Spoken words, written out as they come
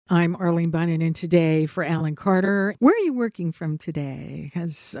I'm Arlene Bunnan, and today for Alan Carter. Where are you working from today?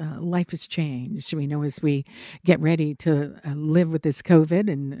 Because life has changed. We know as we get ready to live with this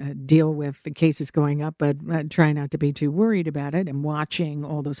COVID and deal with the cases going up, but try not to be too worried about it and watching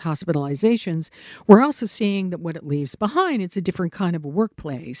all those hospitalizations, we're also seeing that what it leaves behind, it's a different kind of a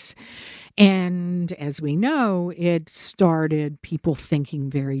workplace. And as we know, it started people thinking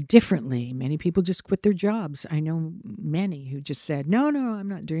very differently. Many people just quit their jobs. I know many who just said, no, I'm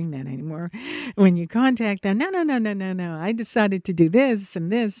not doing that anymore. When you contact them, no. I decided to do this,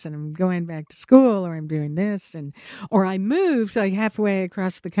 and I'm going back to school, or I'm doing this, or I moved like halfway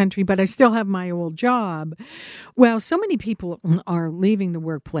across the country, but I still have my old job. Well, so many people are leaving the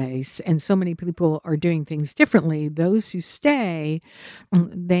workplace, and so many people are doing things differently. Those who stay,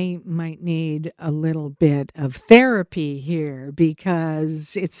 they might need a little bit of therapy here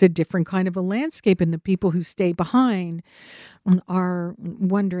because it's a different kind of a landscape, and the people who stay behind are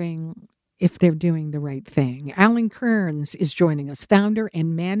wondering if they're doing the right thing. Alan Kearns is joining us, founder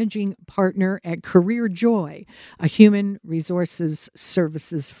and managing partner at Career Joy, a human resources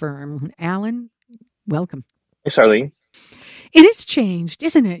services firm. Alan, welcome. Hey, Arlene. It has changed,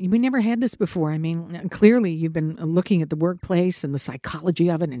 isn't it? We never had this before. I mean, clearly you've been looking at the workplace and the psychology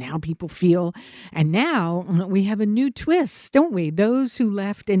of it and how people feel. And now we have a new twist, don't we? Those who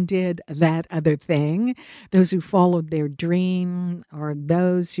left and did that other thing, those who followed their dream, or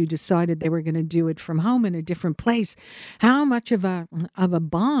those who decided they were going to do it from home in a different place. How much of a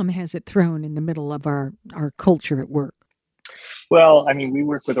bomb has it thrown in the middle of our culture at work? Well, I mean, we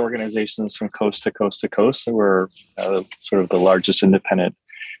work with organizations from coast to coast to coast. So we're sort of the largest independent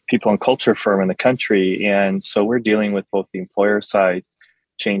people and culture firm in the country. And so we're dealing with both the employer side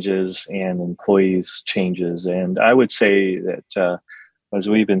changes and employees changes. And I would say that, as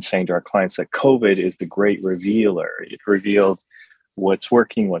we've been saying to our clients, that COVID is the great revealer. It revealed what's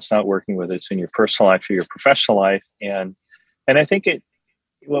working, what's not working, whether it's in your personal life or your professional life. And I think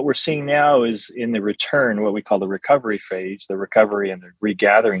what we're seeing now is in the return, what we call the recovery phase, the recovery and the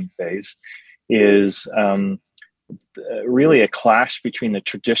regathering phase, is really a clash between the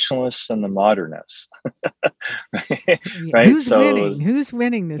traditionalists and the modernists. Right? Who's winning? Who's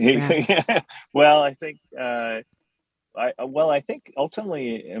winning this battle? Well, I think I think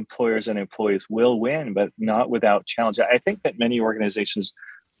ultimately employers and employees will win, but not without challenge. I think that many organizations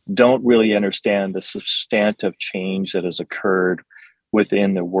don't really understand the substantive change that has occurred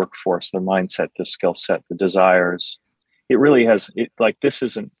within the workforce, the mindset, the skill set, the desires. It really has, this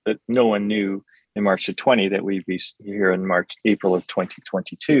isn't that no one knew in March of 20 that we'd be here in April of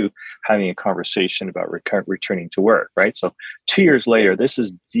 2022, having a conversation about returning to work, right? So 2 years later, this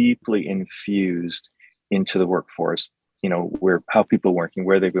is deeply infused into the workforce, how people are working,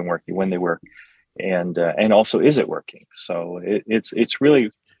 where they've been working, when they work, and also, is it working? So it's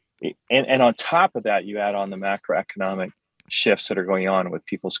really, and on top of that, you add on the macroeconomic shifts that are going on with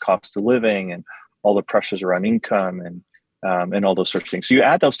people's cost of living and all the pressures around income and all those sorts of things. So you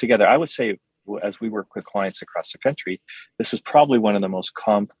add those together. I would say, as we work with clients across the country, this is probably one of the most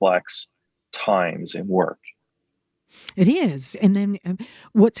complex times in work. It is. And then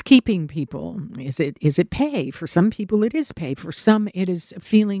what's keeping people? Is it pay? For some people, it is pay. For some, it is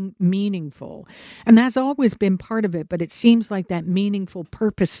feeling meaningful. And that's always been part of it. But it seems like that meaningful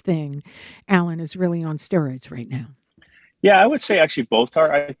purpose thing, Alan, is really on steroids right now. Yeah, I would say actually both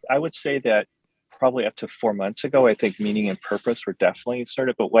are. I would say that probably up to 4 months ago, I think meaning and purpose were definitely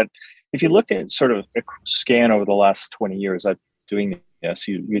started. But if you look at sort of a scan over the last 20 years of doing this,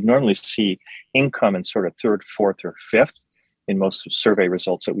 you'd normally see income in sort of third, fourth, or fifth in most survey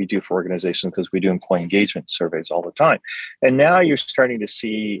results that we do for organizations, because we do employee engagement surveys all the time. And now you're starting to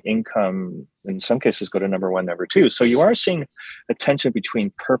see income in some cases go to number one, number two. So you are seeing a tension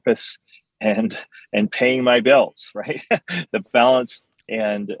between purpose and paying my bills, right? The balance,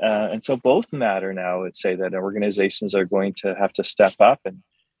 and so both matter now. I would say that organizations are going to have to step up and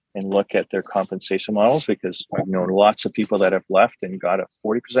look at their compensation models, because I've known lots of people that have left and got a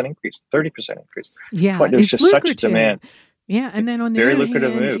 40% increase, 30% increase. Yeah, There's just lucrative. such demand. Yeah, and then on the Very other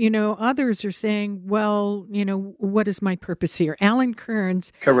lucrative hand, move. others are saying, well, what is my purpose here? Alan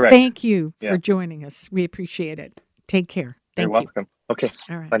Kearns, Correct. thank you for joining us. We appreciate it. Take care. You're welcome. Okay.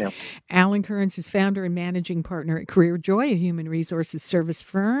 All right. Bye now. Alan Kearns is founder and managing partner at Career Joy, a human resources service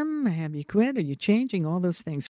firm. Have you quit? Are you changing? All those things.